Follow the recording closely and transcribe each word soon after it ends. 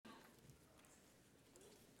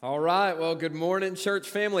All right, well, good morning, church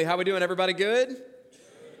family. How we doing? Everybody good?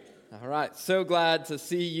 All right, so glad to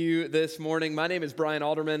see you this morning. My name is Brian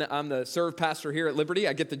Alderman. I'm the serve pastor here at Liberty.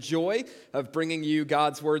 I get the joy of bringing you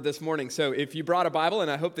God's word this morning. So if you brought a Bible, and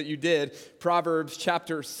I hope that you did, Proverbs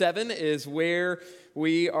chapter 7 is where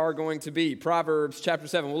we are going to be. Proverbs chapter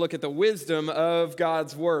 7. We'll look at the wisdom of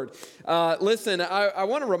God's word. Listen, I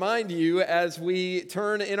want to remind you as we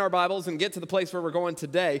turn in our Bibles and get to the place where we're going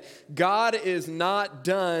today, God is not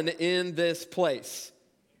done in this place.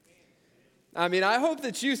 I mean, I hope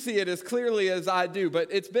that you see it as clearly as I do, but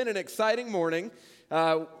it's been an exciting morning.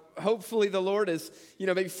 Hopefully the Lord is,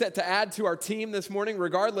 maybe set to add to our team this morning.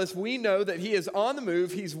 Regardless, we know that He is on the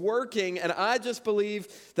move, He's working, and I just believe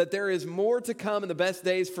that there is more to come, and the best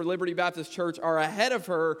days for Liberty Baptist Church are ahead of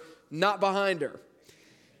her, not behind her.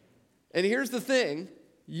 And here's the thing,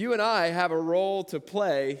 you and I have a role to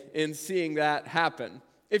play in seeing that happen.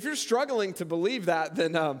 If you're struggling to believe that,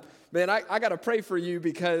 then man, I got to pray for you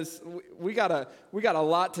because we got a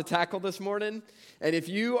lot to tackle this morning. And if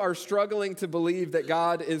you are struggling to believe that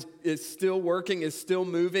God is still working, is still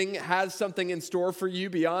moving, has something in store for you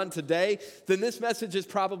beyond today, then this message is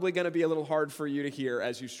probably going to be a little hard for you to hear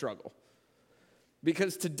as you struggle.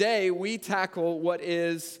 Because today we tackle what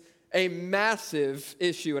is a massive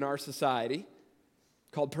issue in our society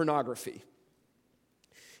called pornography.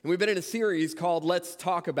 And we've been in a series called Let's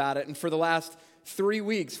Talk About It. And for the last 3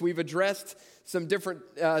 weeks, we've addressed some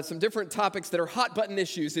different topics that are hot button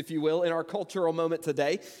issues, if you will, in our cultural moment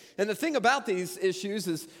today. And the thing about these issues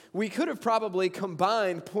is we could have probably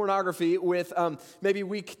combined pornography with maybe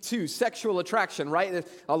week 2, sexual attraction, right?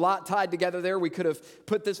 A lot tied together there. We could have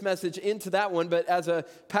put this message into that one, but as a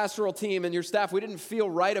pastoral team and your staff, we didn't feel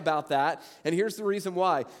right about that. And here's the reason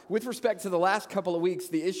why. With respect to the last couple of weeks,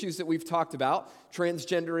 the issues that we've talked about,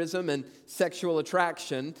 transgenderism and sexual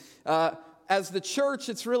attraction, as the church,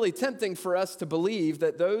 it's really tempting for us to believe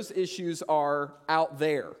that those issues are out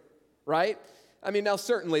there, right? I mean, now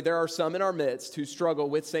certainly there are some in our midst who struggle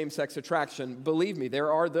with same-sex attraction. Believe me,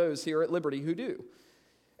 there are those here at Liberty who do.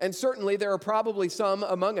 And certainly there are probably some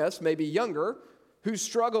among us, maybe younger, who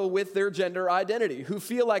struggle with their gender identity, who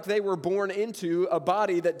feel like they were born into a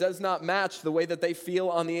body that does not match the way that they feel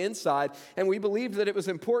on the inside. And we believed that it was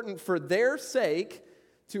important for their sake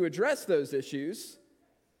to address those issues.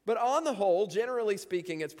 But on the whole, generally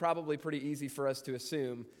speaking, it's probably pretty easy for us to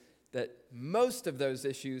assume that most of those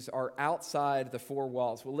issues are outside the four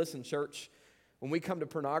walls. Well, listen, church, when we come to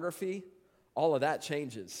pornography, all of that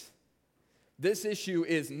changes. This issue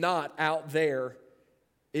is not out there,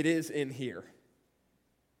 it is in here.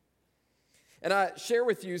 And I share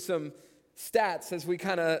with you some stats as we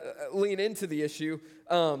kind of lean into the issue.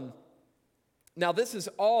 Now, this is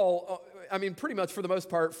all, pretty much for the most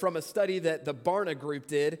part, from a study that the Barna Group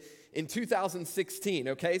did in 2016,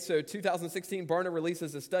 okay? So 2016, Barna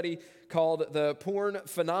releases a study called The Porn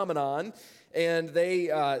Phenomenon, and they,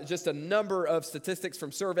 just a number of statistics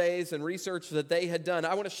from surveys and research that they had done.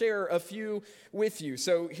 I want to share a few with you.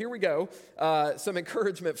 So here we go, some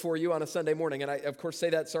encouragement for you on a Sunday morning, and I, of course, say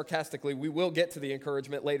that sarcastically. We will get to the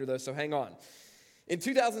encouragement later, though, so hang on. In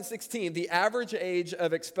 2016, the average age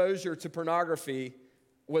of exposure to pornography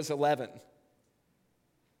was 11.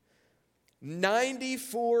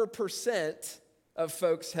 94% of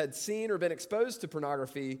folks had seen or been exposed to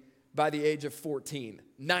pornography by the age of 14.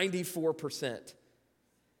 94%.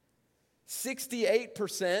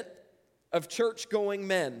 68% of church-going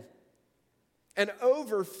men. And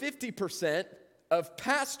over 50% of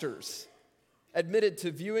pastors admitted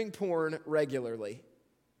to viewing porn regularly.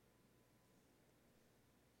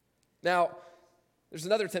 Now, there's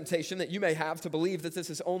another temptation that you may have to believe that this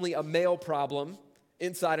is only a male problem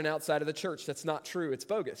inside and outside of the church. That's not true. It's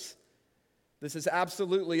bogus. This is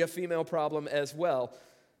absolutely a female problem as well.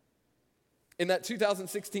 In that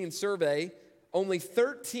 2016 survey, only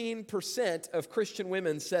 13% of Christian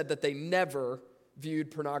women said that they never viewed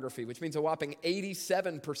pornography, which means a whopping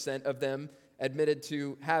 87% of them admitted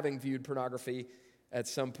to having viewed pornography at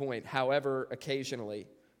some point, however occasionally.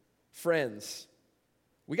 Friends,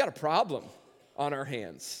 we got a problem on our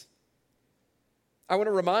hands. I want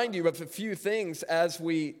to remind you of a few things as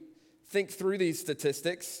we think through these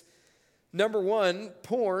statistics. Number one,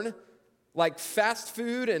 porn, like fast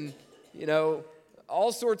food and,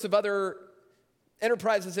 all sorts of other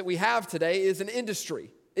enterprises that we have today, is an industry.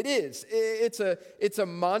 It is. It's a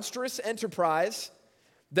monstrous enterprise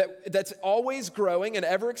that's always growing and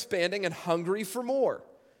ever expanding and hungry for more.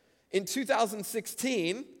 In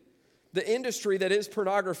 2016, the industry that is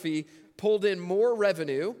pornography pulled in more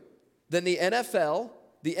revenue than the NFL,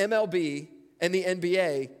 the MLB, and the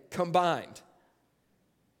NBA combined.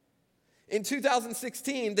 In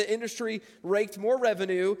 2016, the industry raked more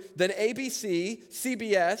revenue than ABC,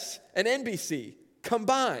 CBS, and NBC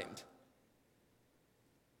combined.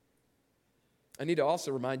 I need to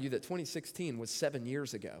also remind you that 2016 was 7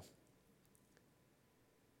 years ago.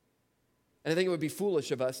 And I think it would be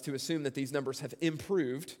foolish of us to assume that these numbers have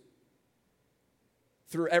improved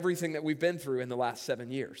through everything that we've been through in the last 7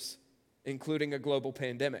 years, including a global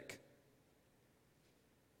pandemic.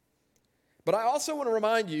 But I also want to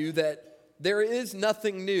remind you that there is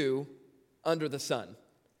nothing new under the sun.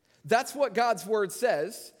 That's what God's word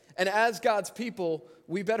says, and as God's people,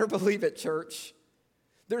 we better believe it, church.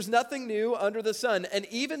 There's nothing new under the sun, and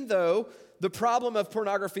even though the problem of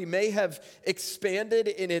pornography may have expanded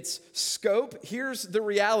in its scope, here's the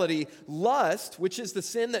reality. Lust, which is the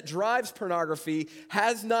sin that drives pornography,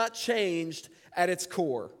 has not changed at its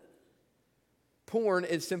core. Porn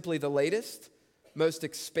is simply the latest, most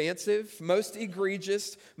expansive, most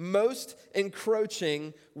egregious, most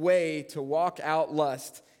encroaching way to walk out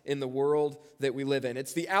lust in the world that we live in.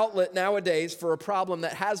 It's the outlet nowadays for a problem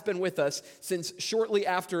that has been with us since shortly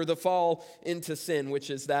after the fall into sin, which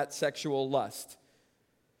is that sexual lust.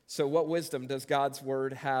 So what wisdom does God's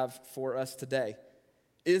word have for us today?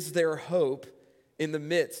 Is there hope in the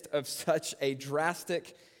midst of such a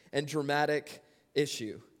drastic and dramatic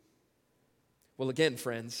issue? Well, again,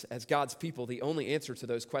 friends, as God's people, the only answer to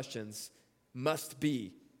those questions must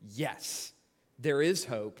be yes. There is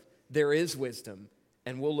hope, there is wisdom,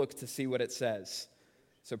 and we'll look to see what it says.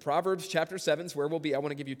 So Proverbs chapter 7 is where we'll be. I want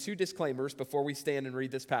to give you 2 disclaimers before we stand and read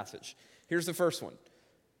this passage. Here's the first one.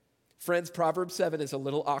 Friends, Proverbs 7 is a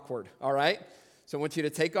little awkward, all right? So I want you to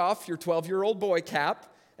take off your 12-year-old boy cap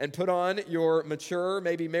and put on your mature,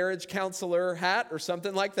 maybe marriage counselor hat or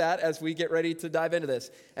something like that as we get ready to dive into this.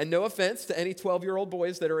 And no offense to any 12-year-old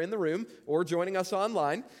boys that are in the room or joining us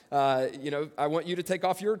online. I want you to take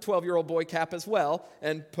off your 12-year-old boy cap as well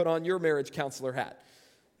and put on your marriage counselor hat.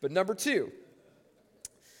 But number 2,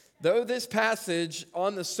 though this passage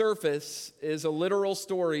on the surface is a literal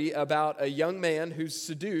story about a young man who's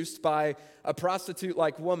seduced by a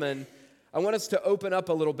prostitute-like woman, I want us to open up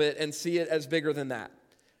a little bit and see it as bigger than that.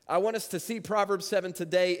 I want us to see Proverbs 7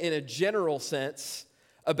 today in a general sense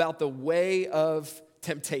about the way of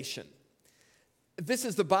temptation. This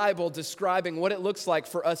is the Bible describing what it looks like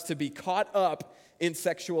for us to be caught up in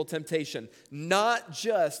sexual temptation, not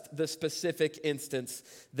just the specific instance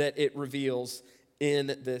that it reveals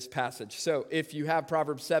in this passage. So if you have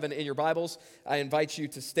Proverbs 7 in your Bibles, I invite you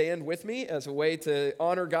to stand with me as a way to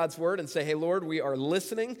honor God's word and say, hey, Lord, we are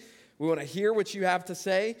listening. We want to hear what you have to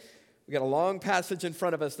say. We got a long passage in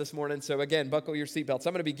front of us this morning, so again, buckle your seatbelts.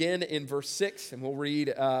 I'm going to begin in verse 6, and we'll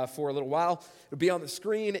read for a little while. It'll be on the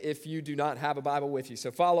screen if you do not have a Bible with you,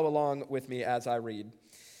 so follow along with me as I read.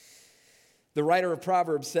 The writer of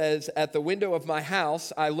Proverbs says, "At the window of my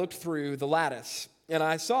house I looked through the lattice, and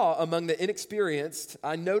I saw among the inexperienced,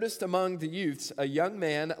 I noticed among the youths a young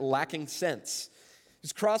man lacking sense. He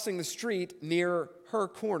was crossing the street near her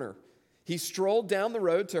corner. He strolled down the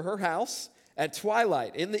road to her house. At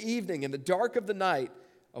twilight, in the evening, in the dark of the night,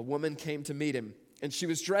 a woman came to meet him, and she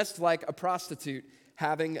was dressed like a prostitute,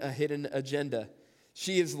 having a hidden agenda.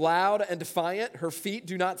 She is loud and defiant. Her feet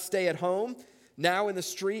do not stay at home. Now in the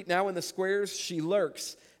street, now in the squares, she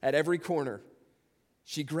lurks at every corner.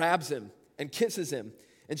 She grabs him and kisses him,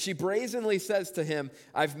 and she brazenly says to him,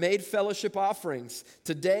 I've made fellowship offerings.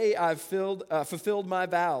 Today I've fulfilled my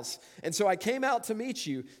vows. And so I came out to meet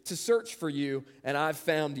you, to search for you, and I've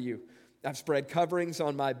found you. I've spread coverings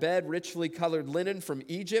on my bed, richly colored linen from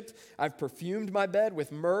Egypt. I've perfumed my bed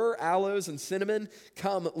with myrrh, aloes, and cinnamon.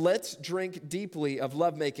 Come, let's drink deeply of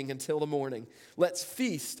lovemaking until the morning. Let's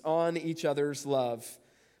feast on each other's love.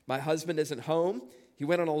 My husband isn't home. He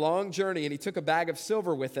went on a long journey, and he took a bag of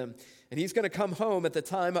silver with him, and he's going to come home at the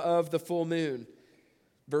time of the full moon."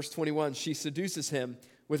 Verse 21, she seduces him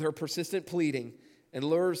with her persistent pleading, and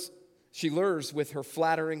she lures with her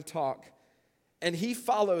flattering talk. And he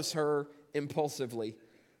follows her impulsively,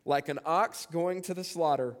 like an ox going to the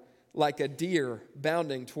slaughter, like a deer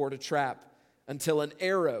bounding toward a trap, until an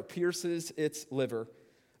arrow pierces its liver.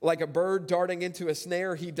 Like a bird darting into a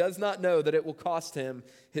snare, he does not know that it will cost him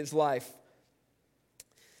his life.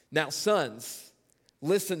 Now, sons,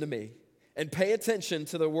 listen to me and pay attention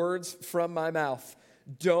to the words from my mouth.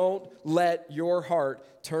 Don't let your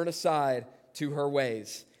heart turn aside to her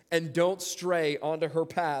ways, and don't stray onto her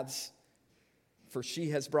paths. For she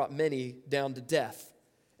has brought many down to death,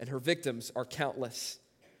 and her victims are countless.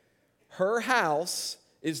 Her house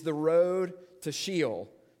is the road to Sheol,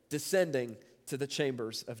 descending to the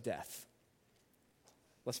chambers of death.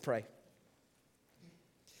 Let's pray.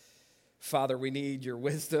 Father, we need your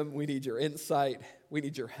wisdom, we need your insight, we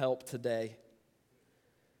need your help today.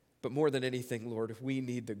 But more than anything, Lord, we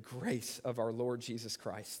need the grace of our Lord Jesus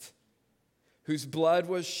Christ, whose blood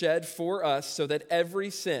was shed for us so that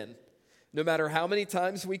every sin, no matter how many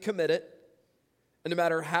times we commit it, and no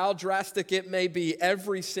matter how drastic it may be,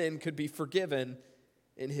 every sin could be forgiven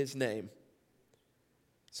in his name.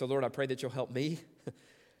 So, Lord, I pray that you'll help me.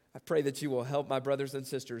 I pray that you will help my brothers and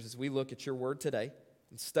sisters as we look at your word today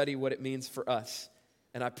and study what it means for us.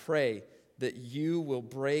 And I pray that you will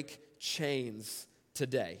break chains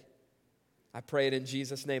today. I pray it in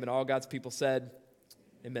Jesus' name. And all God's people said,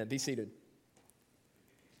 amen. Be seated.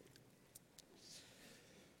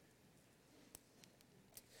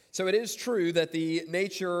 So it is true that the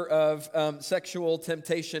nature of sexual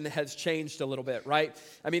temptation has changed a little bit, right?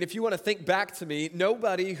 I mean, if you want to think back to me,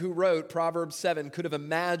 nobody who wrote Proverbs 7 could have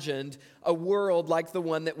imagined a world like the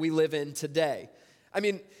one that we live in today. I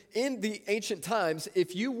mean, in the ancient times,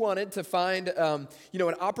 if you wanted to find, an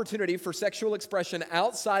opportunity for sexual expression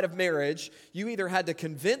outside of marriage, you either had to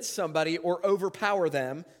convince somebody or overpower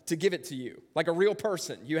them to give it to you. Like a real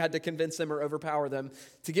person, you had to convince them or overpower them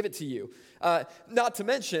to give it to you. Not to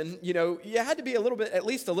mention, you had to be at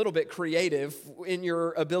least a little bit creative in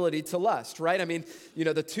your ability to lust, right? I mean,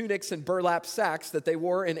 the tunics and burlap sacks that they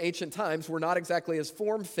wore in ancient times were not exactly as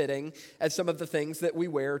form-fitting as some of the things that we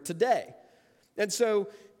wear today. And so,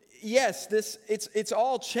 yes, it's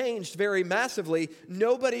all changed very massively.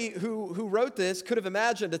 Nobody who wrote this could have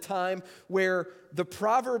imagined a time where the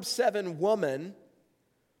Proverbs 7 woman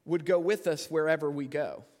would go with us wherever we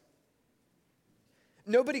go.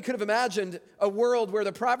 Nobody could have imagined a world where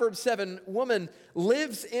the Proverbs 7 woman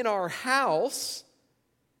lives in our house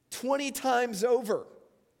 20 times over.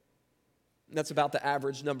 And that's about the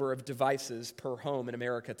average number of devices per home in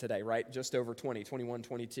America today, right? Just over 20, 21,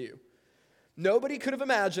 22. Nobody could have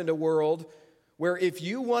imagined a world where if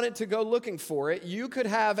you wanted to go looking for it, you could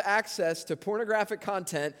have access to pornographic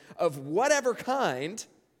content of whatever kind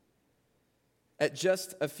at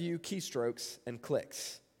just a few keystrokes and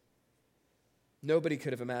clicks. Nobody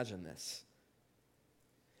could have imagined this.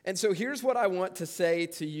 And so here's what I want to say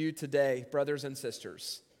to you today, brothers and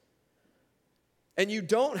sisters. And you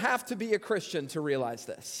don't have to be a Christian to realize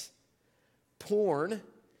this. Porn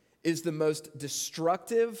is the most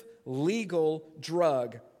destructive legal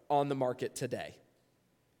drug on the market today.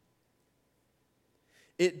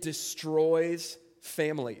 It destroys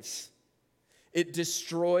families. It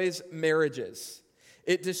destroys marriages.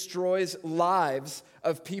 It destroys lives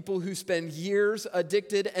of people who spend years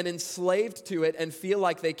addicted and enslaved to it and feel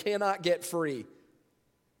like they cannot get free.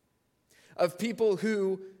 Of people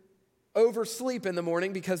who oversleep in the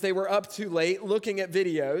morning because they were up too late looking at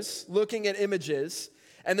videos, looking at images,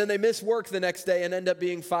 and then they miss work the next day and end up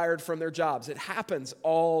being fired from their jobs. It happens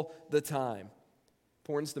all the time.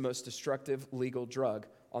 Porn's the most destructive legal drug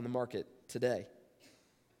on the market today.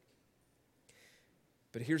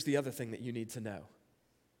 But here's the other thing that you need to know.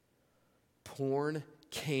 Porn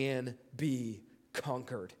can be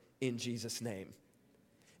conquered in Jesus' name.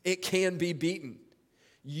 It can be beaten.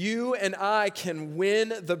 You and I can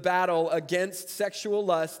win the battle against sexual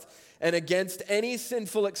lust and against any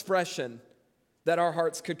sinful expression that our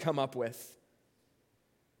hearts could come up with.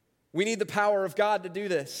 We need the power of God to do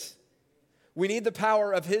this. We need the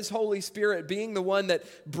power of His Holy Spirit being the one that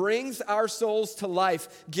brings our souls to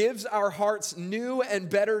life, gives our hearts new and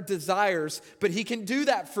better desires, but He can do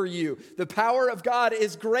that for you. The power of God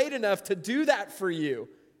is great enough to do that for you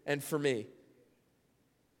and for me.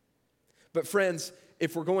 But friends,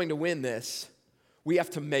 if we're going to win this, we have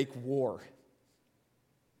to make war.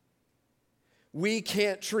 We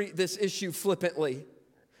can't treat this issue flippantly.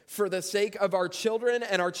 For the sake of our children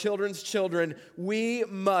and our children's children, we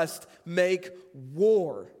must make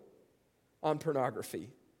war on pornography.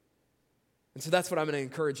 And so that's what I'm going to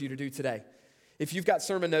encourage you to do today. If you've got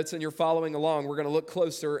sermon notes and you're following along, we're going to look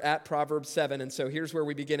closer at Proverbs 7. And so here's where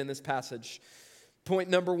we begin in this passage. Point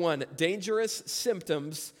number 1, dangerous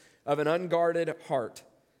symptoms of an unguarded heart.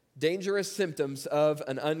 Dangerous symptoms of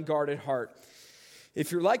an unguarded heart.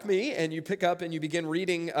 If you're like me and you pick up and you begin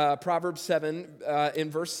reading Proverbs 7 in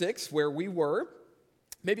verse 6, where we were,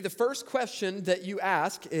 maybe the first question that you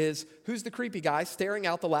ask is, who's the creepy guy staring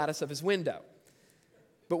out the lattice of his window?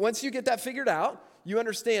 But once you get that figured out, you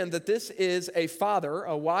understand that this is a father,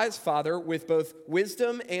 a wise father with both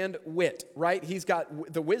wisdom and wit, right? He's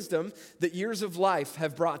got the wisdom that years of life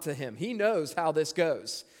have brought to him. He knows how this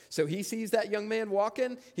goes. So he sees that young man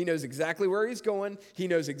walking. He knows exactly where he's going. He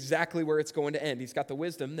knows exactly where it's going to end. He's got the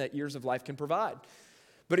wisdom that years of life can provide.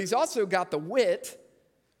 But he's also got the wit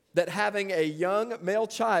that having a young male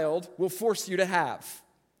child will force you to have.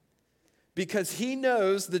 because he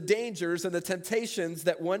knows the dangers and the temptations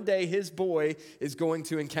that one day his boy is going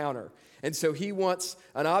to encounter. And so he wants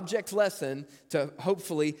an object lesson to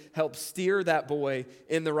hopefully help steer that boy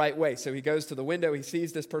in the right way. So he goes to the window, he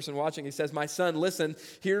sees this person watching, he says, "My son, listen,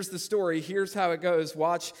 here's the story, here's how it goes.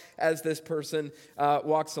 Watch as this person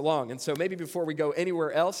walks along." And so maybe before we go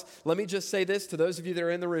anywhere else, let me just say this to those of you that are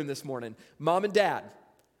in the room this morning. Mom and dad,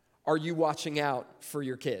 are you watching out for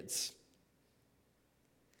your kids?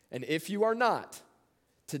 And if you are not,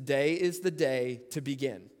 today is the day to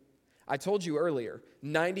begin. I told you earlier,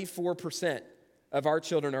 94% of our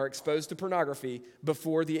children are exposed to pornography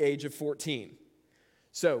before the age of 14.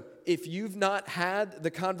 So if you've not had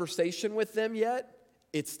the conversation with them yet,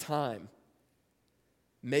 it's time.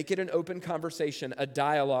 Make it an open conversation, a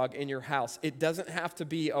dialogue in your house. It doesn't have to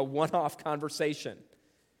be a one-off conversation.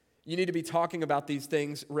 You need to be talking about these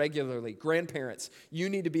things regularly. Grandparents, you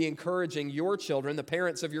need to be encouraging your children, the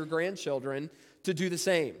parents of your grandchildren, to do the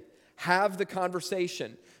same. Have the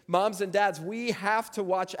conversation. Moms and dads, we have to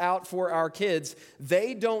watch out for our kids.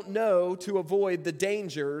 They don't know to avoid the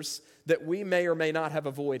dangers that we may or may not have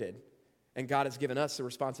avoided. And God has given us the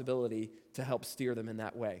responsibility to help steer them in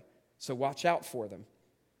that way. So watch out for them.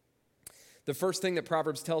 The first thing that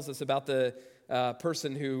Proverbs tells us about the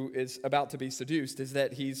person who is about to be seduced is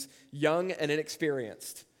that he's young and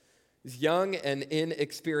inexperienced. He's young and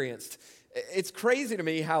inexperienced. It's crazy to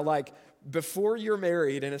me how, like, before you're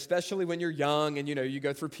married, and especially when you're young and, you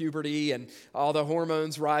go through puberty and all the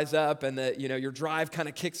hormones rise up and your drive kind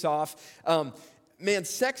of kicks off, man,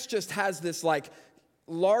 sex just has this, like,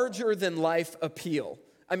 larger than life appeal.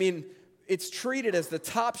 I mean, it's treated as the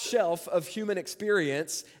top shelf of human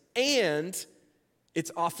experience, and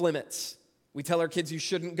it's off limits. We tell our kids you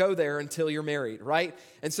shouldn't go there until you're married, right?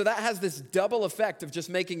 And so that has this double effect of just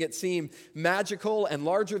making it seem magical and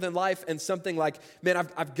larger than life and something like, man,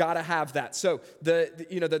 I've got to have that. So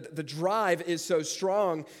the drive is so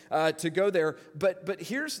strong to go there. But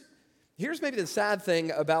here's maybe the sad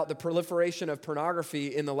thing about the proliferation of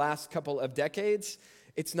pornography in the last couple of decades.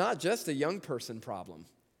 It's not just a young person problem.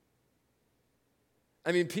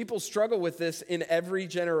 I mean, people struggle with this in every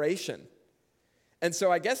generation. And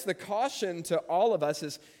so I guess the caution to all of us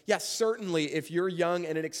is, yes, certainly if you're young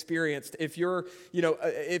and inexperienced, if you're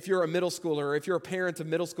a middle schooler, or if you're a parent of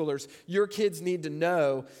middle schoolers, your kids need to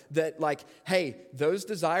know that, like, hey, those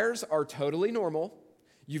desires are totally normal.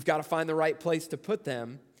 You've got to find the right place to put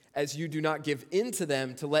them as you do not give in to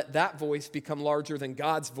them to let that voice become larger than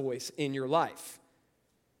God's voice in your life.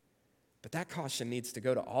 But that caution needs to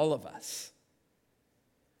go to all of us.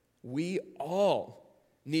 We all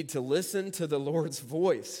need to listen to the Lord's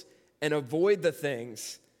voice and avoid the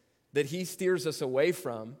things that he steers us away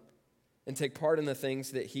from and take part in the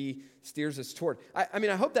things that he steers us toward. I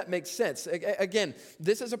mean, I hope that makes sense. Again,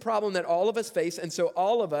 this is a problem that all of us face, and so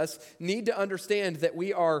all of us need to understand that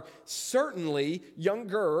we are certainly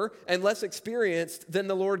younger and less experienced than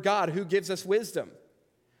the Lord God who gives us wisdom.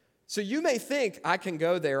 So you may think, I can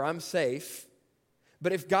go there, I'm safe,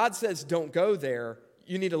 but if God says don't go there,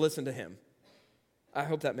 you need to listen to him. I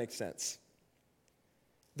hope that makes sense.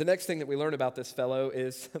 The next thing that we learn about this fellow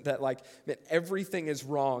is that, like, man, everything is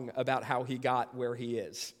wrong about how he got where he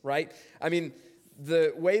is, right? I mean,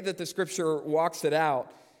 the way that the scripture walks it out,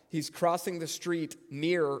 he's crossing the street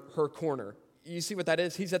near her corner. You see what that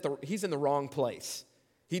is? He's in the wrong place.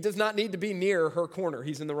 He does not need to be near her corner.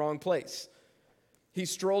 He's in the wrong place. He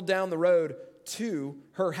strolled down the road to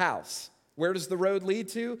her house. Where does the road lead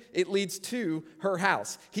to? It leads to her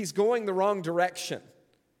house. He's going the wrong direction.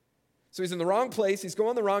 So he's in the wrong place, he's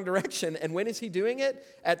going the wrong direction, and when is he doing it?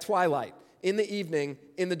 At twilight, in the evening,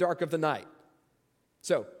 in the dark of the night.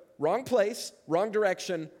 So, wrong place, wrong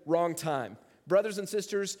direction, wrong time. Brothers and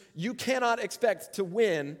sisters, you cannot expect to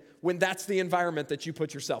win when that's the environment that you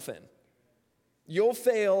put yourself in. You'll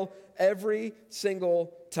fail every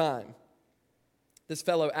single time. This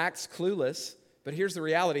fellow acts clueless, but here's the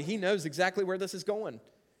reality. He knows exactly where this is going.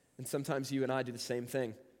 And sometimes you and I do the same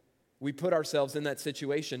thing. We put ourselves in that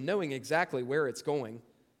situation knowing exactly where it's going.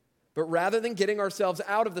 But rather than getting ourselves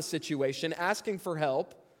out of the situation, asking for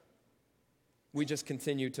help, we just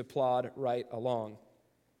continue to plod right along.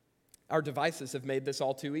 Our devices have made this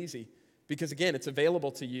all too easy because, again, it's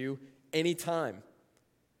available to you anytime.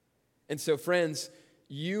 And so, friends,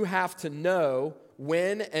 you have to know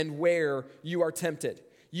when and where you are tempted.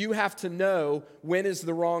 You have to know when is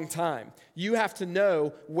the wrong time. You have to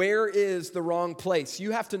know where is the wrong place.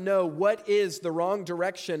 You have to know what is the wrong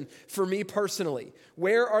direction for me personally.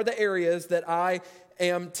 Where are the areas that I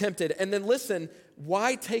am tempted? And then listen,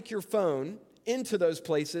 why take your phone into those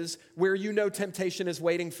places where you know temptation is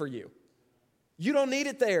waiting for you? You don't need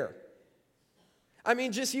it there. I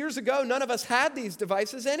mean, just years ago, none of us had these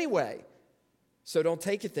devices anyway. So don't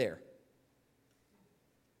take it there.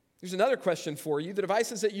 Here's another question for you. The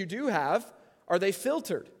devices that you do have, are they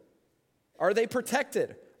filtered? Are they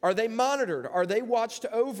protected? Are they monitored? Are they watched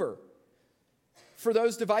over? For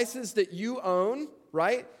those devices that you own,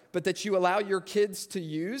 right, but that you allow your kids to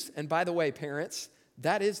use, and by the way, parents,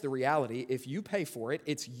 that is the reality. If you pay for it,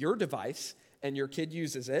 it's your device and your kid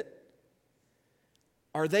uses it.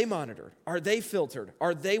 Are they monitored? Are they filtered?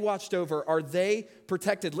 Are they watched over? Are they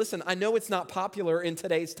protected? Listen, I know it's not popular in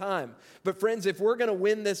today's time, but friends, if we're going to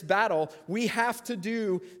win this battle, we have to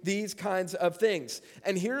do these kinds of things.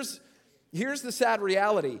 And here's the sad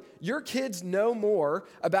reality. Your kids know more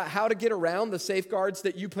about how to get around the safeguards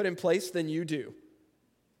that you put in place than you do.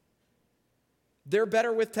 They're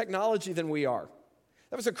better with technology than we are.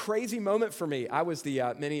 That was a crazy moment for me. I was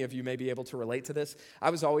many of you may be able to relate to this. I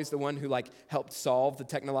was always the one who helped solve the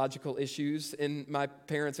technological issues in my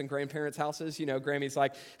parents' and grandparents' houses. You know, Grammy's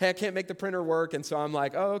like, hey, I can't make the printer work. And so I'm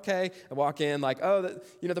like, oh, okay. I walk in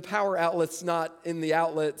the power outlet's not in the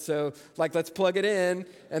outlet. So let's plug it in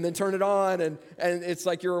and then turn it on. And it's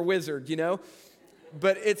like you're a wizard, you know?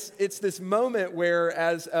 But it's this moment where,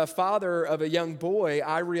 as a father of a young boy,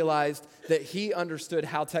 I realized that he understood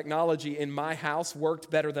how technology in my house worked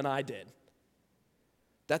better than I did.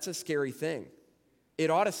 That's a scary thing. It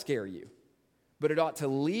ought to scare you, but it ought to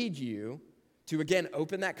lead you to, again,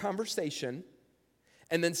 open that conversation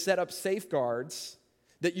and then set up safeguards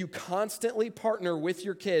that you constantly partner with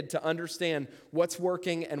your kid to understand what's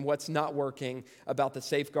working and what's not working about the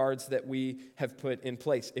safeguards that we have put in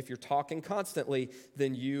place. If you're talking constantly,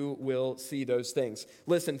 then you will see those things.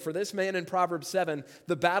 Listen, for this man in Proverbs 7,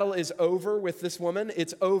 the battle is over with this woman.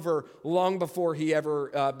 It's over long before he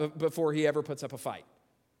ever puts up a fight.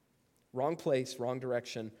 Wrong place, wrong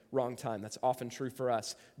direction, wrong time. That's often true for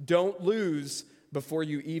us. Don't lose before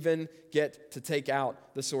you even get to take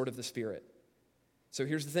out the sword of the Spirit. So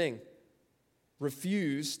here's the thing.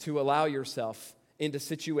 Refuse to allow yourself into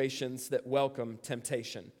situations that welcome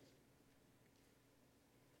temptation.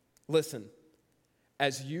 Listen,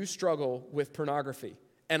 as you struggle with pornography,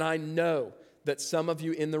 and I know that some of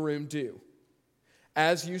you in the room do,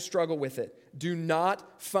 as you struggle with it, do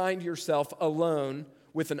not find yourself alone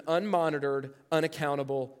with an unmonitored,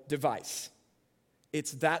 unaccountable device.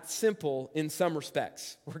 It's that simple in some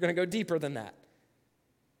respects. We're going to go deeper than that.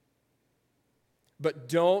 But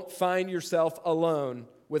don't find yourself alone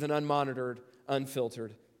with an unmonitored,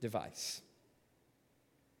 unfiltered device.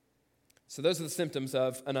 So those are the symptoms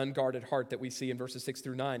of an unguarded heart that we see in verses 6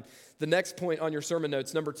 through 9. The next point on your sermon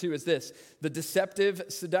notes, number 2, is this: the deceptive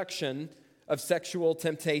seduction of sexual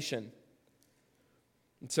temptation.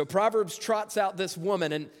 And so Proverbs trots out this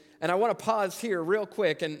woman, and I want to pause here real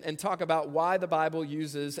quick and talk about why the Bible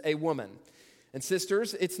uses a woman. And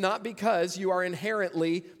sisters, it's not because you are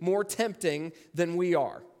inherently more tempting than we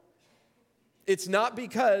are. It's not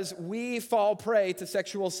because we fall prey to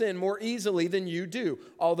sexual sin more easily than you do,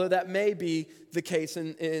 although that may be the case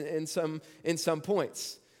in some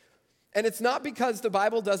points. And it's not because the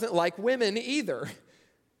Bible doesn't like women either.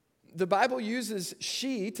 The Bible uses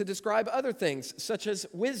she to describe other things, such as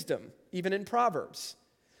wisdom, even in Proverbs.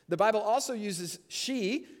 The Bible also uses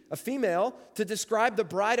she, a female, to describe the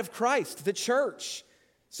bride of Christ, the church.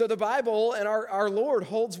 So the Bible and our Lord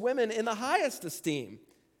holds women in the highest esteem.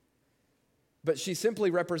 But she's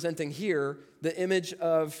simply representing here the image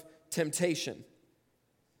of temptation.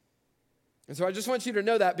 And so I just want you to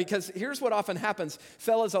know that, because here's what often happens.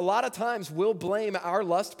 Fellas, a lot of times we'll blame our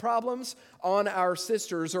lust problems on our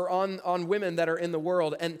sisters or on women that are in the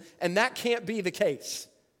world, and that can't be the case.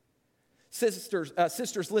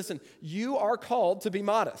 Sisters, listen, you are called to be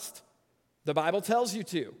modest. The Bible tells you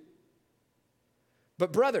to.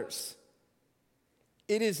 But brothers,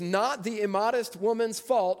 it is not the immodest woman's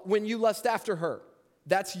fault when you lust after her.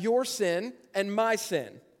 That's your sin and my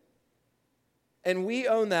sin. And we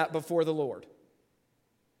own that before the Lord.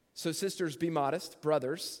 So sisters, be modest.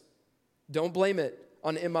 Brothers, don't blame it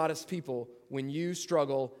on immodest people when you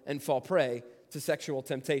struggle and fall prey to sexual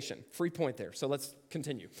temptation. Free point there. So let's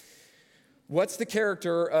continue. What's the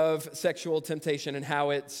character of sexual temptation and how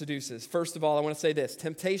it seduces? First of all, I want to say this.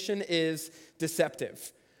 Temptation is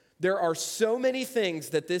deceptive. There are so many things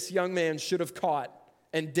that this young man should have caught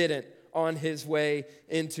and didn't on his way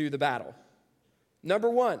into the battle. Number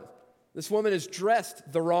one, this woman is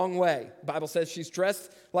dressed the wrong way. The Bible says she's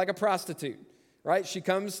dressed like a prostitute, right? She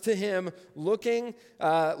comes to him looking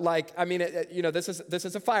this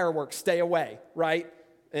is a firework, stay away, right?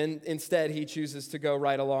 And instead, he chooses to go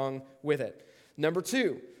right along with it. Number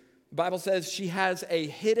two, the Bible says she has a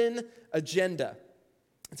hidden agenda.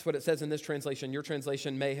 That's what it says in this translation. Your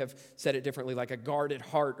translation may have said it differently, like a guarded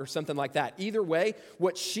heart or something like that. Either way,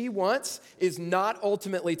 what she wants is not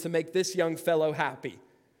ultimately to make this young fellow happy.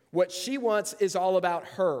 What she wants is all about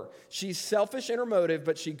her. She's selfish in her motive,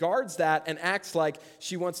 but she guards that and acts like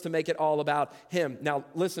she wants to make it all about him. Now,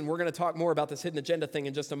 listen, we're going to talk more about this hidden agenda thing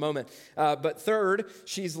in just a moment. But third,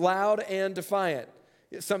 she's loud and defiant.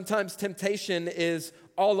 Sometimes temptation is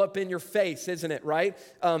all up in your face, isn't it, right?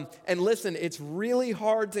 And listen, it's really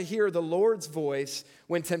hard to hear the Lord's voice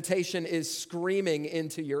when temptation is screaming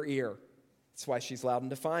into your ear. That's why she's loud and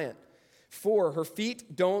defiant. 4, her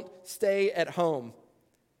feet don't stay at home.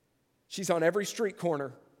 She's on every street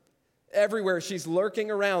corner. Everywhere she's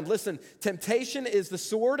lurking around. Listen, temptation is the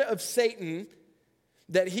sword of Satan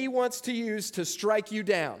that he wants to use to strike you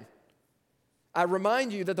down. I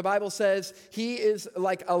remind you that the Bible says he is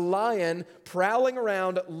like a lion prowling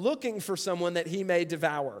around looking for someone that he may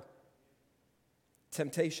devour.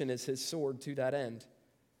 Temptation is his sword to that end.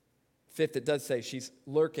 5th, it does say she's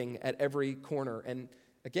lurking at every corner. And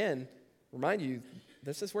again, remind you,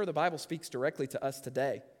 this is where the Bible speaks directly to us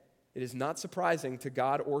today. It is not surprising to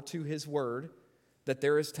God or to his word that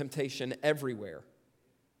there is temptation everywhere.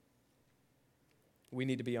 We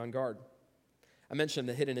need to be on guard. I mentioned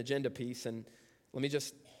the hidden agenda piece, and let me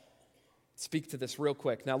just speak to this real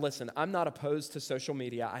quick. Now listen, I'm not opposed to social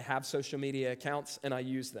media. I have social media accounts and I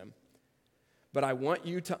use them. But I want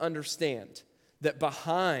you to understand that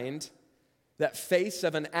behind that face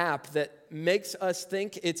of an app that makes us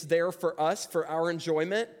think it's there for us, for our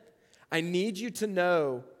enjoyment, I need you to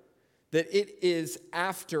know that it is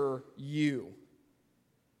after you.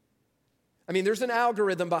 I mean, there's an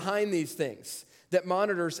algorithm behind these things that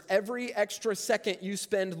monitors every extra second you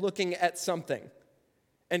spend looking at something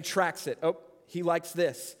and tracks it. Oh, he likes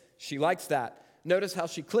this. She likes that. Notice how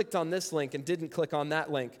she clicked on this link and didn't click on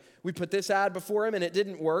that link. We put this ad before him and it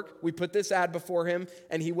didn't work. We put this ad before him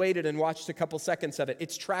and he waited and watched a couple seconds of it.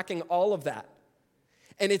 It's tracking all of that.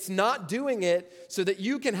 And it's not doing it so that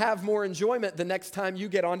you can have more enjoyment the next time you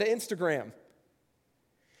get onto Instagram.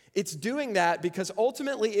 It's doing that because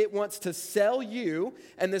ultimately it wants to sell you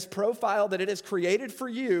and this profile that it has created for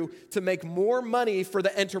you to make more money for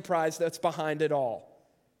the enterprise that's behind it all.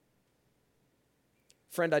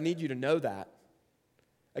 Friend, I need you to know that.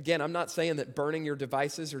 Again, I'm not saying that burning your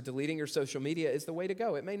devices or deleting your social media is the way to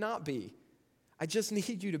go. It may not be. I just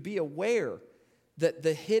need you to be aware that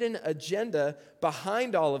the hidden agenda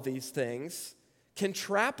behind all of these things can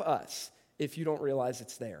trap us if you don't realize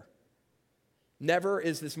it's there. Never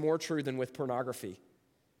is this more true than with pornography.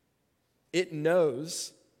 It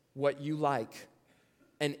knows what you like,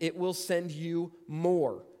 and it will send you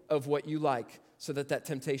more of what you like so that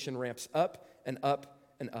temptation ramps up and up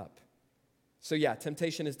and up. So yeah,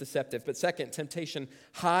 temptation is deceptive. But second, temptation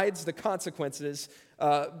hides the consequences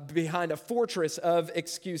behind a fortress of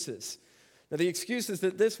excuses. Now, the excuses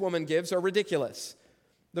that this woman gives are ridiculous.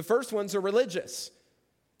 The first ones are religious.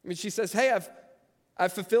 I mean, she says, hey,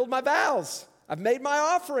 I've fulfilled my vows. I've made my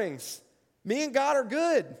offerings. Me and God are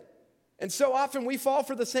good. And so often we fall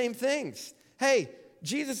for the same things. Hey,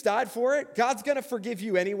 Jesus died for it. God's going to forgive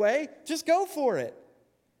you anyway. Just go for it.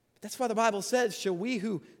 That's why the Bible says, shall we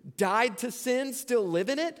who died to sin still live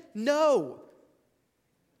in it? No.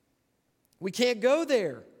 We can't go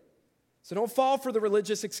there. So don't fall for the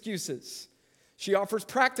religious excuses. She offers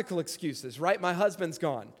practical excuses, right? My husband's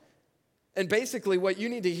gone. And basically what you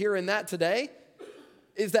need to hear in that today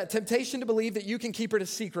is that temptation to believe that you can keep it a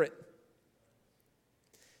secret.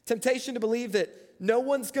 Temptation to believe that no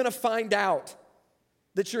one's going to find out,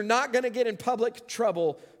 that you're not going to get in public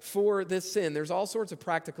trouble for this sin. There's all sorts of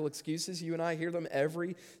practical excuses. You and I hear them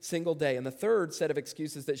every single day. And the third set of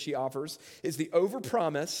excuses that she offers is the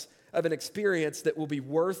overpromise of an experience that will be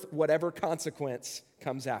worth whatever consequence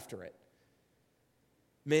comes after it.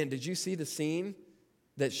 Man, did you see the scene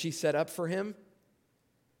that she set up for him?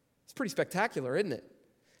 It's pretty spectacular, isn't it?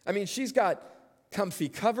 I mean, she's got comfy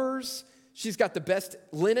covers. She's got the best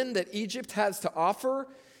linen that Egypt has to offer.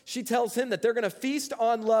 She tells him that they're going to feast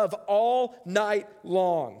on love all night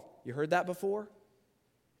long. You heard that before?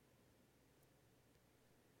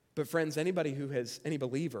 But friends, any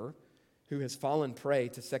believer who has fallen prey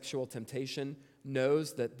to sexual temptation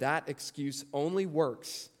knows that that excuse only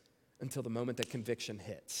works until the moment that conviction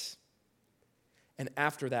hits. And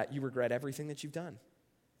after that, you regret everything that you've done.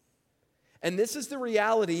 And this is the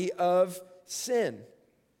reality of sin.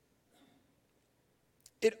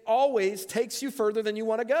 It always takes you further than you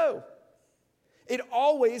want to go. It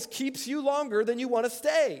always keeps you longer than you want to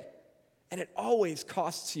stay. And it always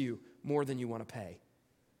costs you more than you want to pay.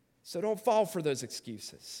 So don't fall for those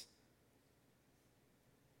excuses.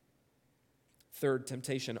 Third,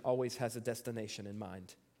 temptation always has a destination in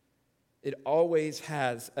mind. It always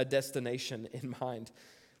has a destination in mind.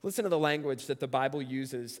 Listen to the language that the Bible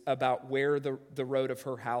uses about where the road of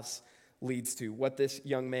her house leads to, what this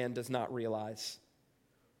young man does not realize.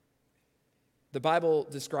 The Bible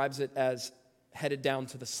describes it as headed down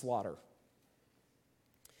to the slaughter.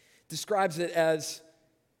 Describes it as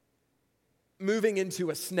moving into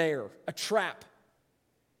a snare, a trap.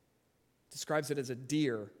 Describes it as a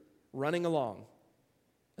deer running along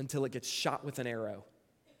until it gets shot with an arrow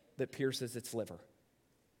that pierces its liver.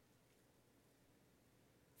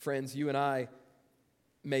 Friends, you and I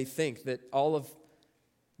may think that all of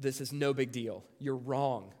this is no big deal. You're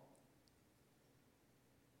wrong.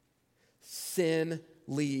 Sin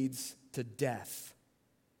leads to death.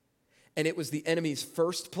 And it was the enemy's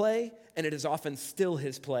first play, and it is often still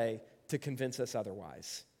his play to convince us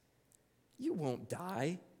otherwise. You won't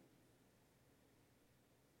die.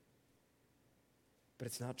 But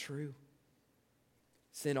it's not true.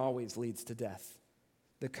 Sin always leads to death.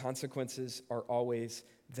 The consequences are always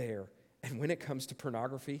there. And when it comes to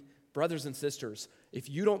pornography, brothers and sisters, if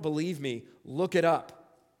you don't believe me, look it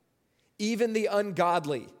up. Even the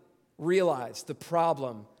ungodly realize the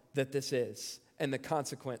problem that this is and the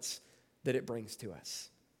consequence that it brings to us.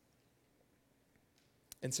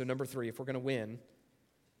 And so number 3, if we're going to win,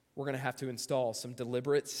 we're going to have to install some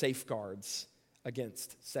deliberate safeguards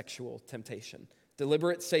against sexual temptation.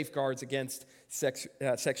 Deliberate safeguards against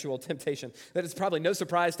sexual temptation. That is probably no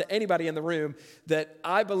surprise to anybody in the room that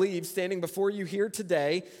I believe, standing before you here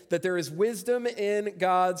today, that there is wisdom in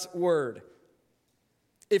God's word.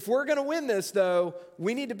 If we're going to win this, though,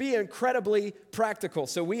 we need to be incredibly practical.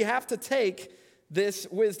 So we have to take this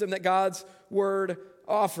wisdom that God's word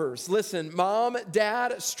offers. Listen, mom,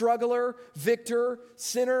 dad, struggler, victor,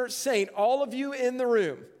 sinner, saint, all of you in the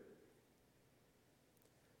room.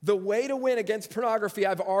 The way to win against pornography,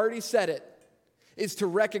 I've already said it, is to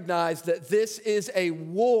recognize that this is a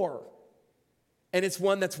war, and it's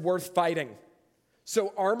one that's worth fighting.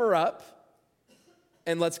 So armor up,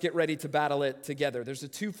 and let's get ready to battle it together. There's a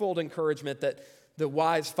twofold encouragement that the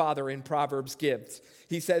wise father in Proverbs gives.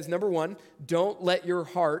 He says, number 1, don't let your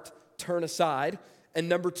heart turn aside, and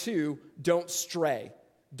number 2, don't stray.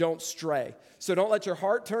 Don't stray. So don't let your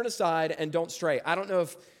heart turn aside and don't stray. I don't know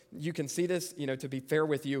if you can see this, to be fair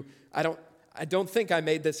with you, I don't think I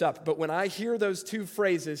made this up, but when I hear those two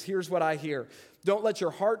phrases, here's what I hear. Don't let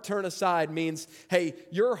your heart turn aside means, hey,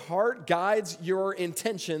 your heart guides your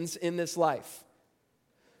intentions in this life.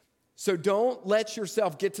 So don't let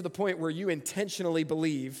yourself get to the point where you intentionally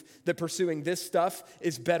believe that pursuing this stuff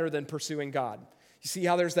is better than pursuing God. You see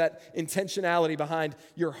how there's that intentionality behind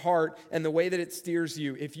your heart and the way that it steers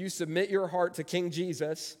you. If you submit your heart to King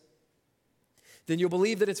Jesus, then you'll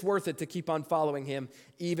believe that it's worth it to keep on following him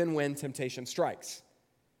even when temptation strikes.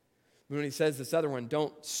 When he says this other one,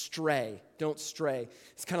 don't stray.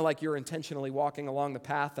 It's kind of like you're intentionally walking along the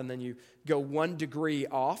path and then you go 1 degree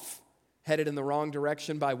off, headed in the wrong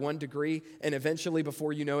direction by 1 degree, and eventually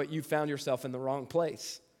before you know it, you found yourself in the wrong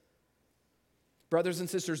place. Brothers and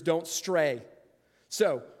sisters, don't stray.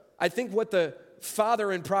 So I think what the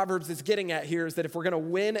father in Proverbs is getting at here is that if we're going to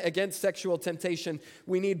win against sexual temptation,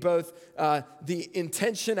 we need both the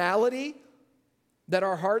intentionality that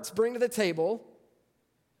our hearts bring to the table,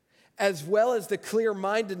 as well as the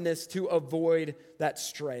clear-mindedness to avoid that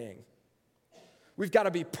straying. We've got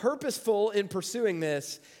to be purposeful in pursuing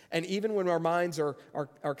this, and even when our minds are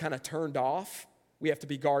kind of turned off, we have to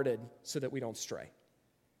be guarded so that we don't stray.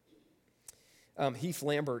 Heath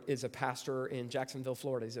Lambert is a pastor in Jacksonville,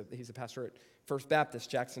 Florida. He's a pastor at First Baptist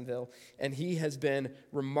Jacksonville, and he has been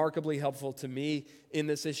remarkably helpful to me in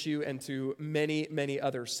this issue and to many, many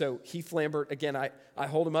others. So Heath Lambert, again, I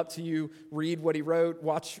hold him up to you. Read what he wrote,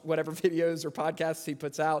 watch whatever videos or podcasts he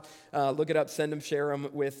puts out, look it up, send them, share them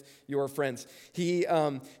with your friends. He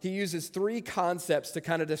uses 3 concepts to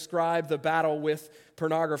kind of describe the battle with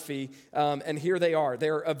pornography, and here they are.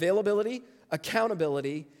 They're availability,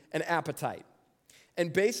 accountability, and appetite.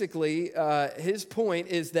 And basically, his point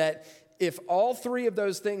is that if all 3 of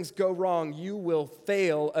those things go wrong, you will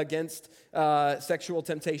fail against sexual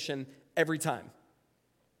temptation every time.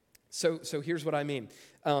 So here's what I mean.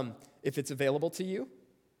 If it's available to you,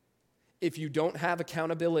 if you don't have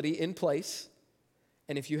accountability in place,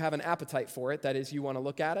 and if you have an appetite for it, that is, you want to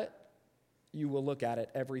look at it, you will look at it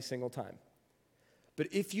every single time. But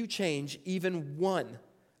if you change even one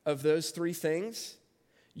of those 3 things,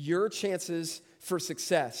 your chances for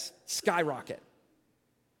success skyrocket.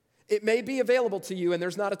 It may be available to you, and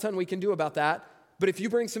there's not a ton we can do about that, but if you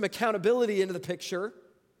bring some accountability into the picture,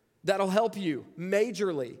 that'll help you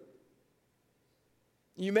majorly.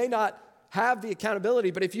 You may not have the accountability,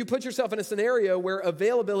 but if you put yourself in a scenario where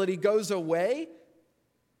availability goes away,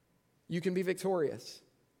 you can be victorious.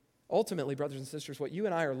 Ultimately, brothers and sisters, what you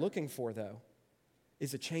and I are looking for, though,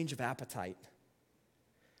 is a change of appetite.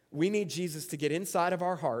 We need Jesus to get inside of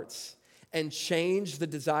our hearts and change the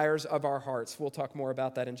desires of our hearts. We'll talk more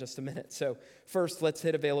about that in just a minute. So first, let's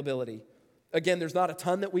hit availability. Again, there's not a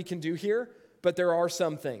ton that we can do here, but there are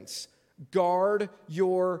some things. Guard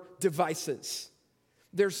your devices.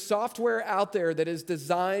 There's software out there that is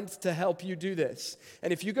designed to help you do this.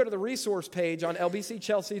 And if you go to the resource page on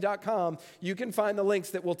lbcchelsea.com, you can find the links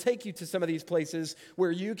that will take you to some of these places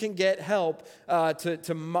where you can get help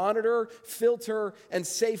to monitor, filter, and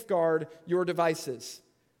safeguard your devices.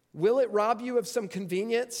 Will it rob you of some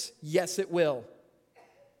convenience? Yes, it will.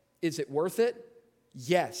 Is it worth it?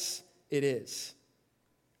 Yes, it is.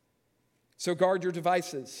 So guard your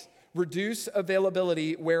devices. Reduce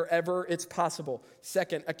availability wherever it's possible.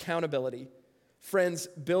 Second, accountability. Friends,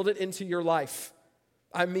 build it into your life.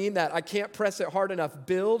 I mean that. I can't press it hard enough.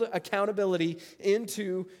 Build accountability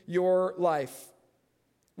into your life.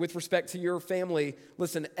 With respect to your family,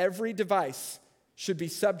 listen, every device should be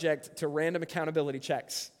subject to random accountability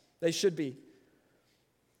checks. They should be.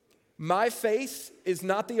 My face is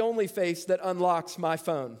not the only face that unlocks my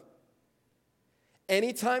phone.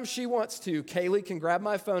 Anytime she wants to, Kaylee can grab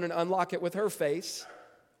my phone and unlock it with her face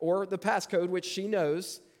or the passcode, which she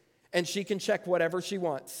knows, and she can check whatever she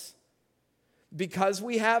wants. Because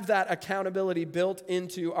we have that accountability built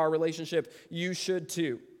into our relationship, you should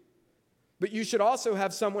too. But you should also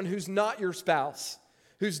have someone who's not your spouse,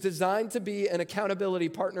 who's designed to be an accountability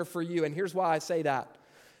partner for you. And here's why I say that.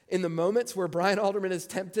 In the moments where Brian Alderman is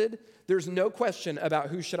tempted, there's no question about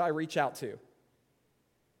who should I reach out to.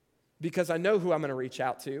 Because I know who I'm going to reach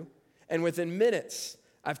out to. And within minutes,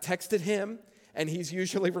 I've texted him, and he's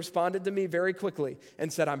usually responded to me very quickly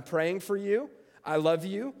and said, I'm praying for you. I love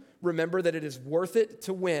you. Remember that it is worth it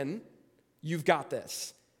to win. You've got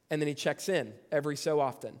this. And then he checks in every so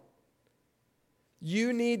often.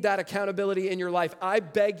 You need that accountability in your life. I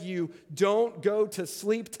beg you, don't go to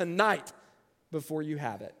sleep tonight before you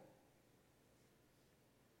have it.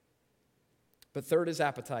 But third is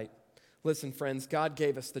appetite. Listen, friends, God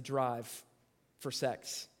gave us the drive for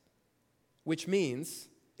sex, which means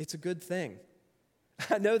it's a good thing.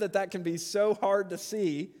 I know that can be so hard to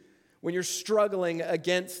see when you're struggling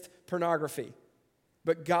against pornography,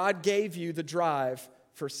 but God gave you the drive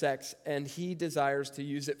for sex, and He desires to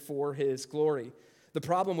use it for His glory. The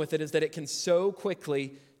problem with it is that it can so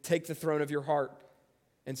quickly take the throne of your heart,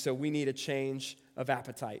 and so we need a change of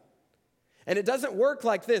appetite. And it doesn't work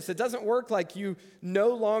like this. It doesn't work like you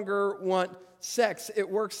no longer want sex. It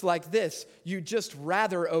works like this. You just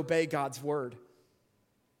rather obey God's word.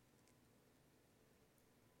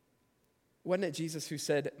 Wasn't it Jesus who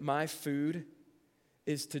said, my food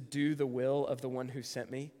is to do the will of the one who sent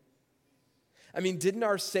me? I mean, didn't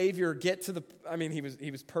our Savior get to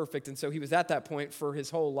he was perfect, and so he was at that point for his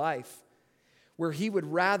whole life, where he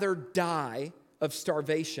would rather die of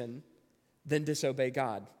starvation than disobey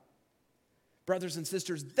God. Brothers and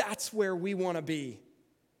sisters, that's where we want to be.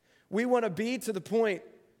 We want to be to the point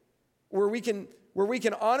where we can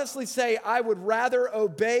honestly say, I would rather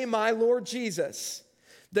obey my Lord Jesus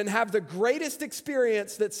than have the greatest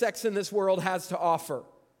experience that sex in this world has to offer.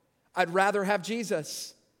 I'd rather have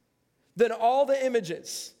Jesus than all the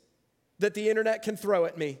images that the internet can throw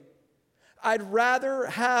at me. I'd rather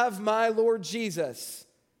have my Lord Jesus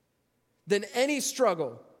than any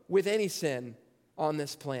struggle with any sin on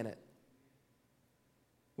this planet.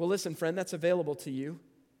 Well, listen, friend, that's available to you.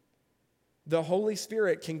 The Holy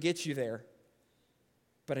Spirit can get you there.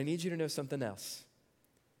 But I need you to know something else.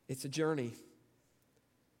 It's a journey.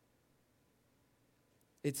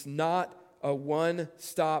 It's not a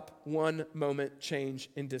one-stop, one-moment change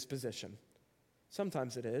in disposition.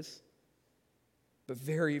 Sometimes it is, but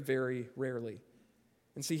very, very rarely.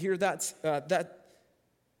 And see, here's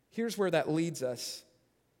where that leads us.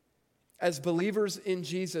 As believers in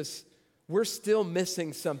Jesus, we're still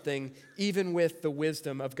missing something even with the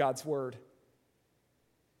wisdom of God's word.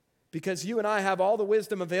 Because you and I have all the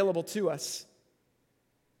wisdom available to us.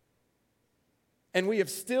 And we have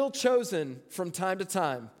still chosen from time to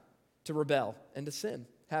time to rebel and to sin,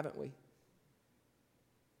 haven't we?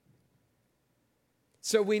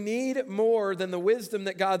 So we need more than the wisdom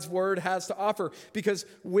that God's word has to offer, because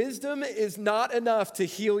wisdom is not enough to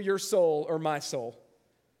heal your soul or my soul.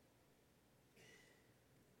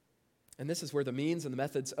 And this is where the means and the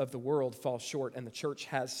methods of the world fall short, and the church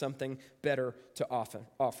has something better to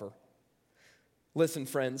offer. Listen,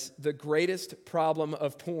 friends, the greatest problem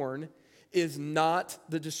of porn is not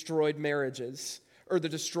the destroyed marriages or the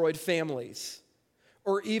destroyed families,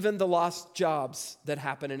 or even the lost jobs that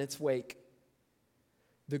happen in its wake.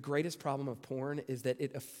 The greatest problem of porn is that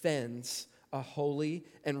it offends a holy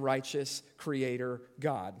and righteous Creator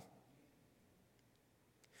God.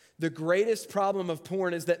 The greatest problem of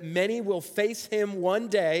porn is that many will face Him one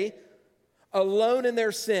day alone in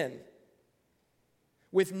their sin,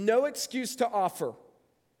 with no excuse to offer,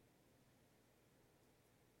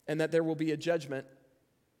 and that there will be a judgment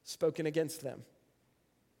spoken against them.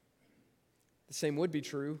 The same would be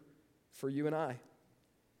true for you and I.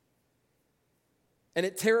 And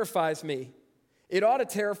it terrifies me. It ought to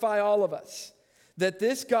terrify all of us that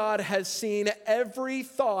this God has seen every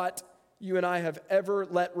thought you and I have ever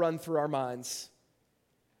let run through our minds.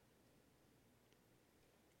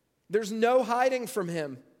 There's no hiding from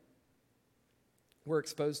Him. We're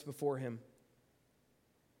exposed before Him.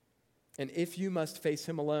 And if you must face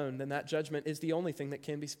Him alone, then that judgment is the only thing that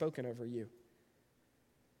can be spoken over you.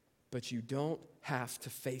 But you don't have to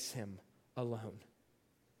face Him alone.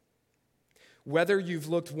 Whether you've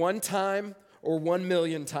looked one time or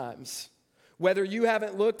 1,000,000 times, whether you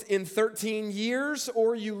haven't looked in 13 years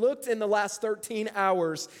or you looked in the last 13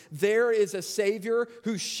 hours, there is a Savior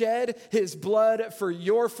who shed His blood for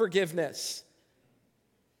your forgiveness.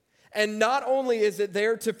 And not only is it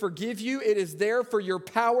there to forgive you, it is there for your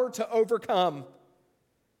power to overcome.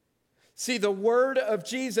 See, the word of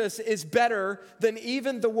Jesus is better than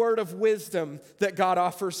even the word of wisdom that God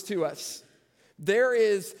offers to us. There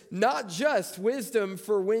is not just wisdom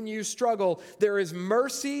for when you struggle. There is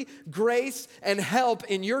mercy, grace, and help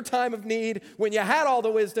in your time of need when you had all the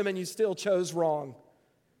wisdom and you still chose wrong.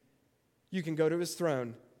 You can go to His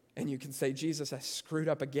throne and you can say, Jesus, I screwed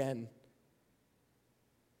up again.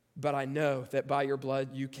 But I know that by your blood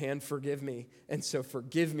you can forgive me. And so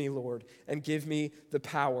forgive me, Lord, and give me the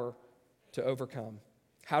power to overcome.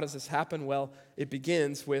 How does this happen? Well, it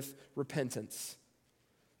begins with repentance.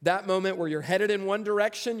 That moment where you're headed in one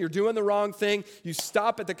direction, you're doing the wrong thing, you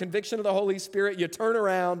stop at the conviction of the Holy Spirit, you turn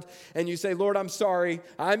around and you say, Lord, I'm sorry,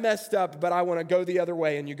 I messed up, but I want to go the other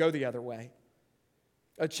way, and you go the other way.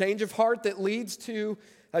 A change of heart that leads to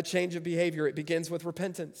a change of behavior. It begins with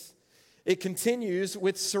repentance. It continues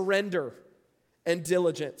with surrender and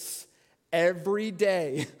diligence. Every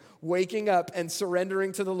day, waking up and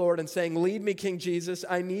surrendering to the Lord and saying, lead me, King Jesus,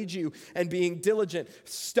 I need you. And being diligent,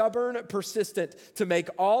 stubborn, persistent to make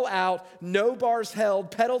all out, no bars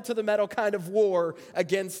held, pedal to the metal kind of war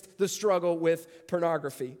against the struggle with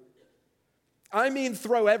pornography. I mean,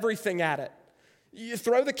 throw everything at it. You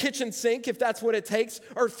throw the kitchen sink if that's what it takes,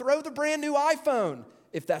 or throw the brand new iPhone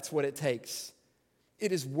if that's what it takes.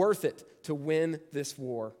 It is worth it to win this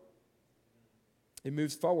war. It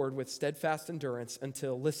moves forward with steadfast endurance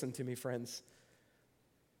until, listen to me, friends,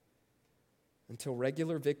 until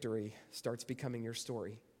regular victory starts becoming your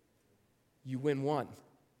story. You win one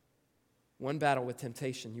battle with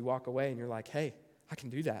temptation. You walk away and you're like, hey, I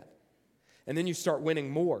can do that. And then you start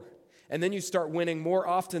winning more. And then you start winning more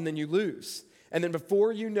often than you lose. And then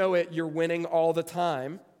before you know it, you're winning all the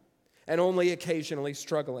time and only occasionally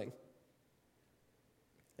struggling.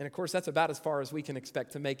 And of course, that's about as far as we can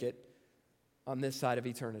expect to make it on this side of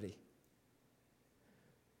eternity.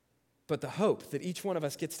 But the hope that each one of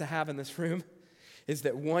us gets to have in this room is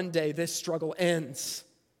that one day this struggle ends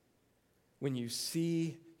when you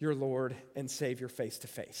see your Lord and Savior face to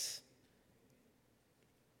face.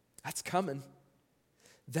 That's coming.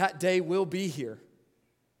 That day will be here.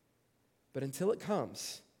 But until it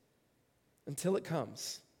comes,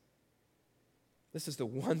 this is the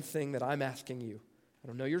one thing that I'm asking you. I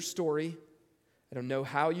don't know your story. I don't know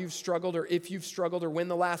how you've struggled or if you've struggled or when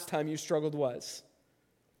the last time you struggled was.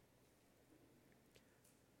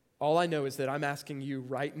 All I know is that I'm asking you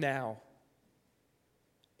right now,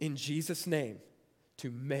 in Jesus' name,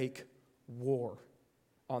 to make war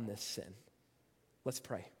on this sin. Let's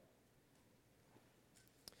pray.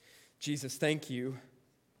 Jesus, thank you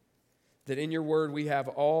that in your word we have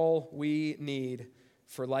all we need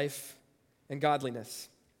for life and godliness.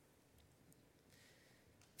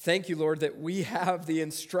 Thank you, Lord, that we have the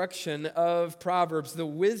instruction of Proverbs, the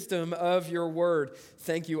wisdom of your word.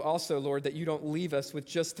 Thank you also, Lord, that you don't leave us with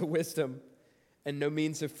just the wisdom and no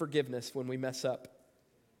means of forgiveness when we mess up.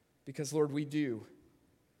 Because, Lord, we do.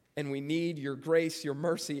 And we need your grace, your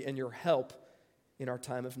mercy, and your help in our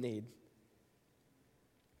time of need.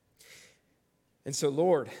 And so,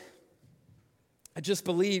 Lord, I just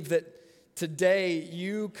believe that today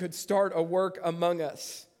you could start a work among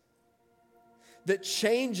us that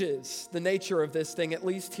changes the nature of this thing, at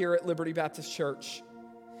least here at Liberty Baptist Church.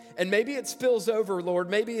 And maybe it spills over, Lord.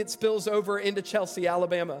 Maybe it spills over into Chelsea,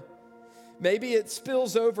 Alabama. Maybe it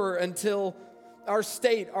spills over until our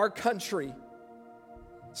state, our country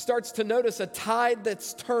starts to notice a tide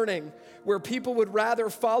that's turning where people would rather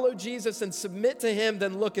follow Jesus and submit to him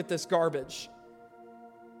than look at this garbage.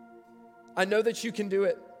 I know that you can do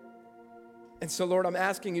it. And so, Lord, I'm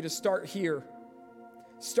asking you to start here.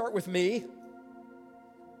 Start with me.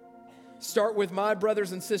 Start with my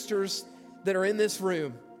brothers and sisters that are in this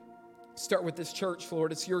room. Start with this church,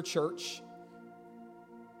 Lord. It's your church.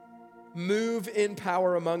 Move in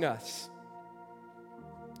power among us.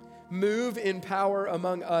 Move in power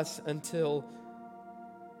among us until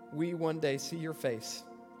we one day see your face.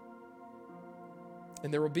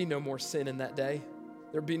 And there will be no more sin in that day.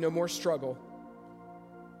 There will be no more struggle.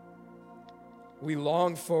 We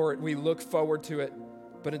long for it. We look forward to it.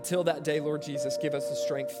 But until that day, Lord Jesus, give us the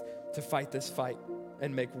strength to fight this fight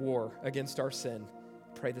and make war against our sin.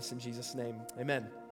 Pray this in Jesus' name. Amen.